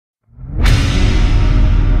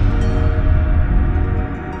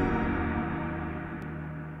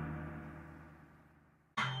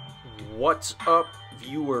What's up,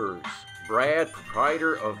 viewers? Brad,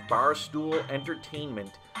 proprietor of Barstool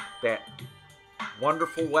Entertainment, that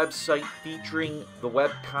wonderful website featuring the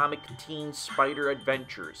webcomic Teen Spider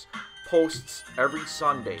Adventures, posts every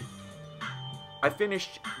Sunday. I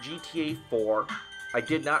finished GTA 4. I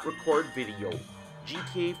did not record video.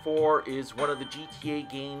 GTA 4 is one of the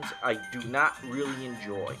GTA games I do not really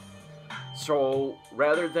enjoy. So,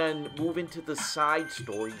 rather than move into the side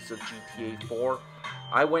stories of GTA 4,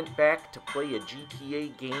 I went back to play a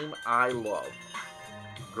GTA game I love.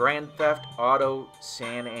 Grand Theft Auto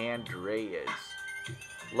San Andreas.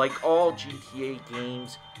 Like all GTA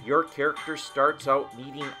games, your character starts out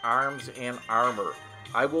needing arms and armor.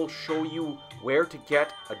 I will show you where to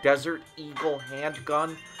get a Desert Eagle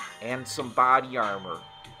handgun and some body armor.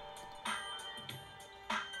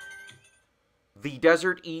 The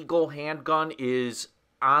Desert Eagle handgun is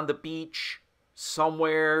on the beach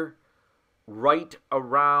somewhere right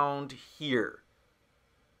around here.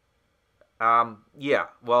 Right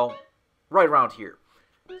around here.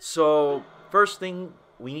 So, first thing,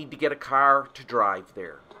 we need to get a car to drive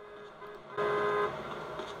there.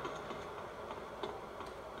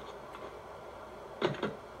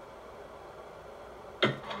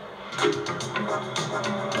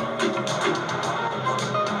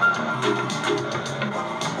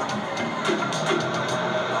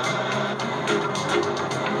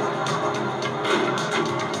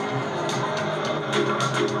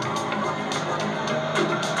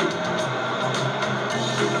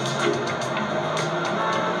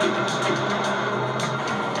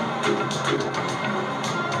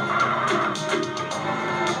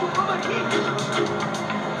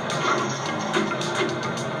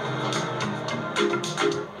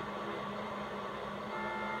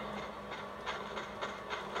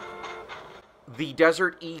 The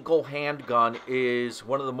Desert Eagle handgun is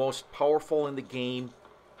one of the most powerful in the game,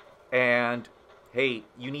 and hey,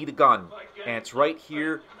 you need a gun, and it's right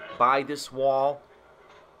here by this wall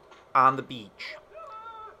on the beach.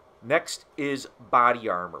 Next is body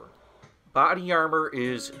armor. Body armor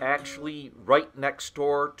is actually right next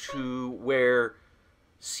door to where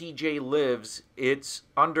CJ lives. It's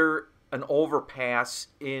under an overpass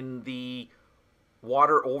in the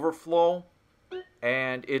water overflow,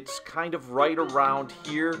 and it's kind of right around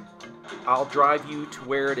here. I'll drive you to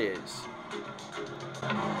where it is.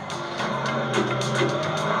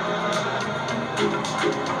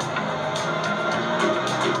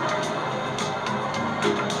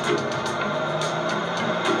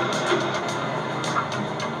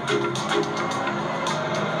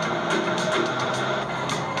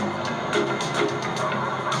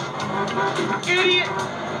 Idiot!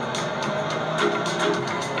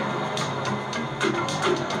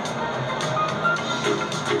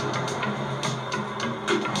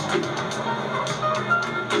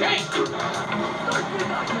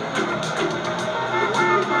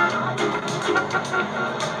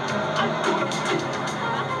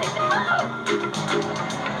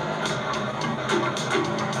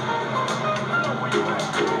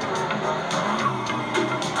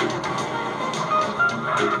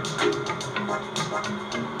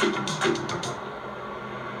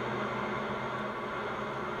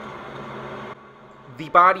 The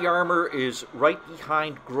body armor is right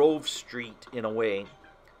behind Grove Street in a way.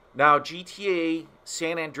 Now, GTA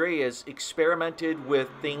San Andreas experimented with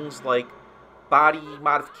things like body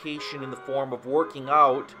modification in the form of working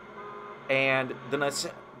out and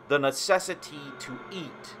the necessity to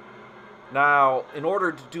eat. Now, in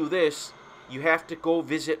order to do this, you have to go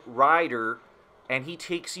visit Ryder, and he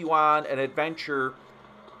takes you on an adventure,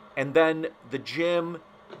 and then the gym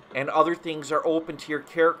and other things are open to your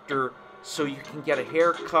character, so you can get a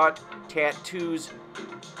haircut, tattoos,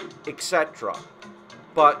 etc.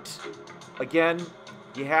 But, again,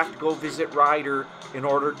 you have to go visit Ryder in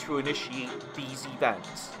order to initiate these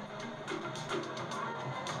events.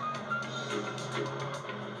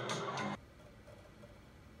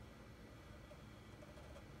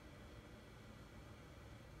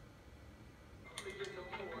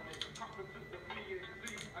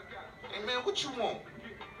 Hey man, what you want?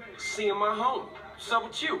 Seeing my homie. What's up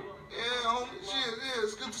with you? Yeah, homie, yeah,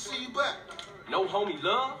 it's good to see you back. No homie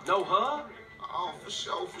love? No hug? Oh,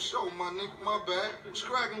 for sure, my nigga, my bad. What's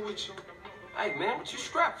cracking with you? Hey man, what you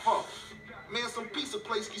strapped for? Man, some pizza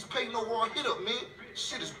place keeps paying no raw hit up, man.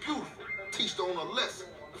 Shit is beautiful. Teach the owner a lesson.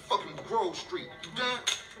 The fucking Grove Street. You down?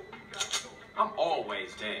 I'm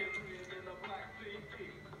always down.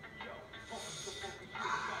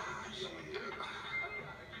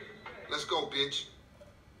 Let's go, bitch.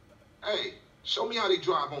 Hey, show me how they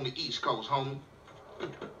drive on the East Coast, homie.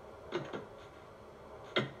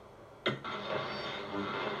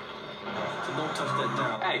 that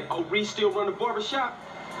down. Hey, Reese still run the barbershop?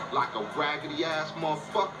 Like a raggedy ass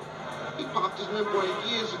motherfucker. He popped his membrane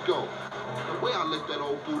years ago. The way I let that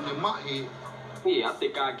old fool in my head. Yeah, I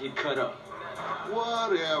think I'd get cut up.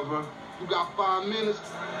 Whatever. You got 5 minutes?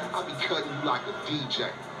 I'll be cutting you like a DJ.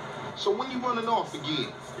 So when you running off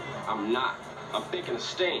again? I'm not. I'm thinking of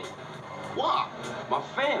staying. Why? My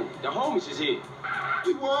family, the homies is here.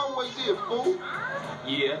 We were always here, fool.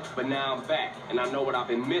 Yeah, but now I'm back, and I know what I've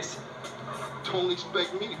been missing. Don't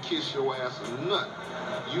expect me to kiss your ass or nothing.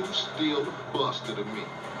 You still the buster to me.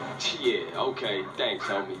 Yeah, okay. Thanks,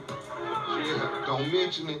 homie. Yeah, don't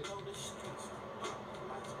mention it.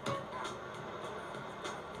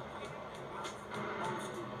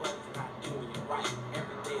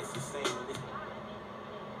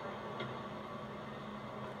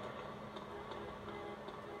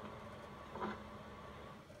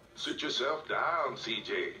 Sit yourself down,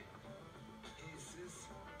 CJ.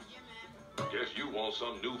 Guess you want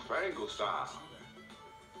some newfangled style.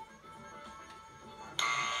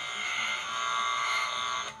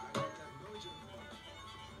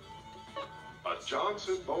 A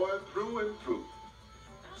Johnson boy through and through.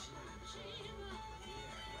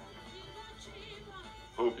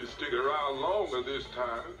 Hope you stick around longer this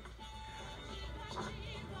time.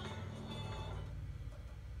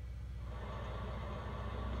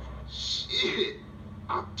 Shit,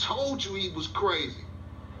 I told you he was crazy.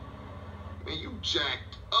 Man, you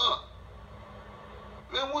jacked up.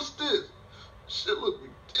 Man, what's this? Shit look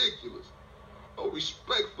ridiculous. No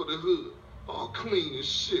respect for the hood. All clean as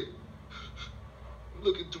shit.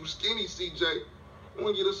 Looking too skinny, CJ. I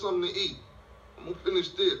want to get us something to eat. I'm gonna finish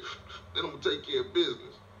this, then I'm gonna take care of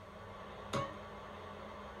business.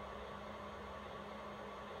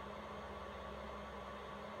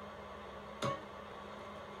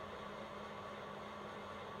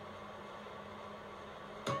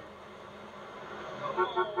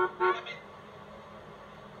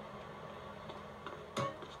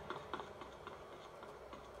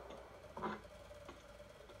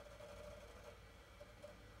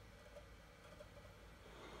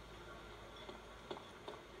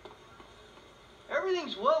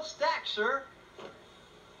 Everything's well stacked, sir.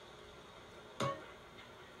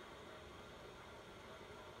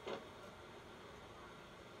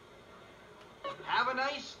 Have a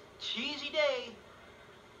nice, cheesy day.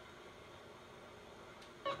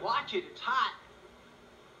 Watch it, it's hot.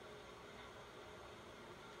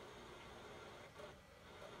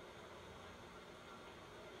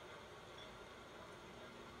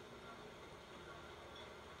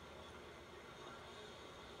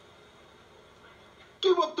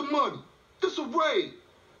 Give up the money. This a raid.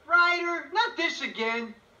 Ryder, not this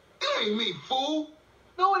again. It ain't me, fool.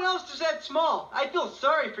 No one else is that small. I feel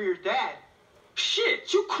sorry for your dad.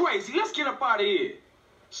 Shit, you crazy. Let's get up out of here.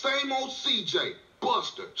 Same old CJ.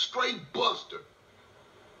 Buster. Straight Buster.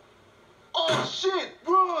 Oh, shit.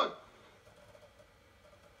 Run.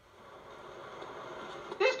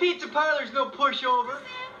 This pizza parlor's no pushover.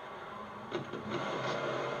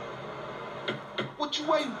 What you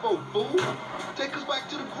waiting for, fool? Take us back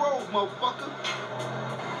to the Grove, motherfucker.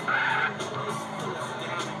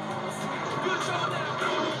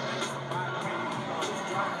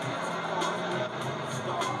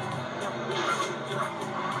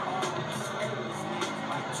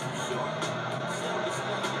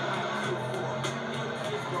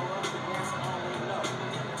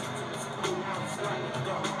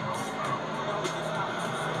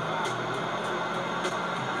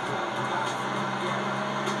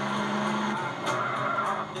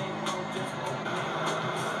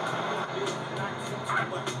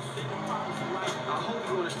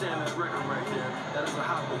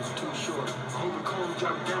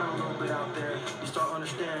 Drop down a little bit out there, you start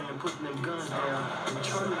understanding and putting them guns down and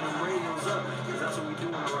turning them radios up, because that's what we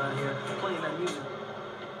doing around here, playing that music.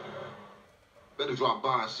 Better drop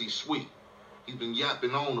by and see Sweet. He's been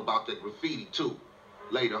yapping on about that graffiti, too.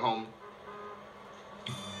 Later, homie.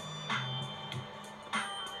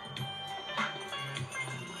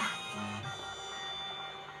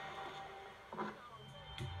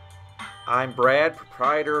 I'm Brad,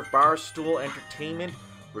 proprietor of Barstool Entertainment,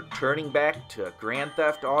 returning back to Grand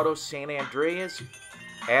Theft Auto San Andreas.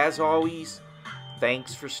 As always,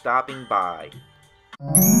 thanks for stopping by.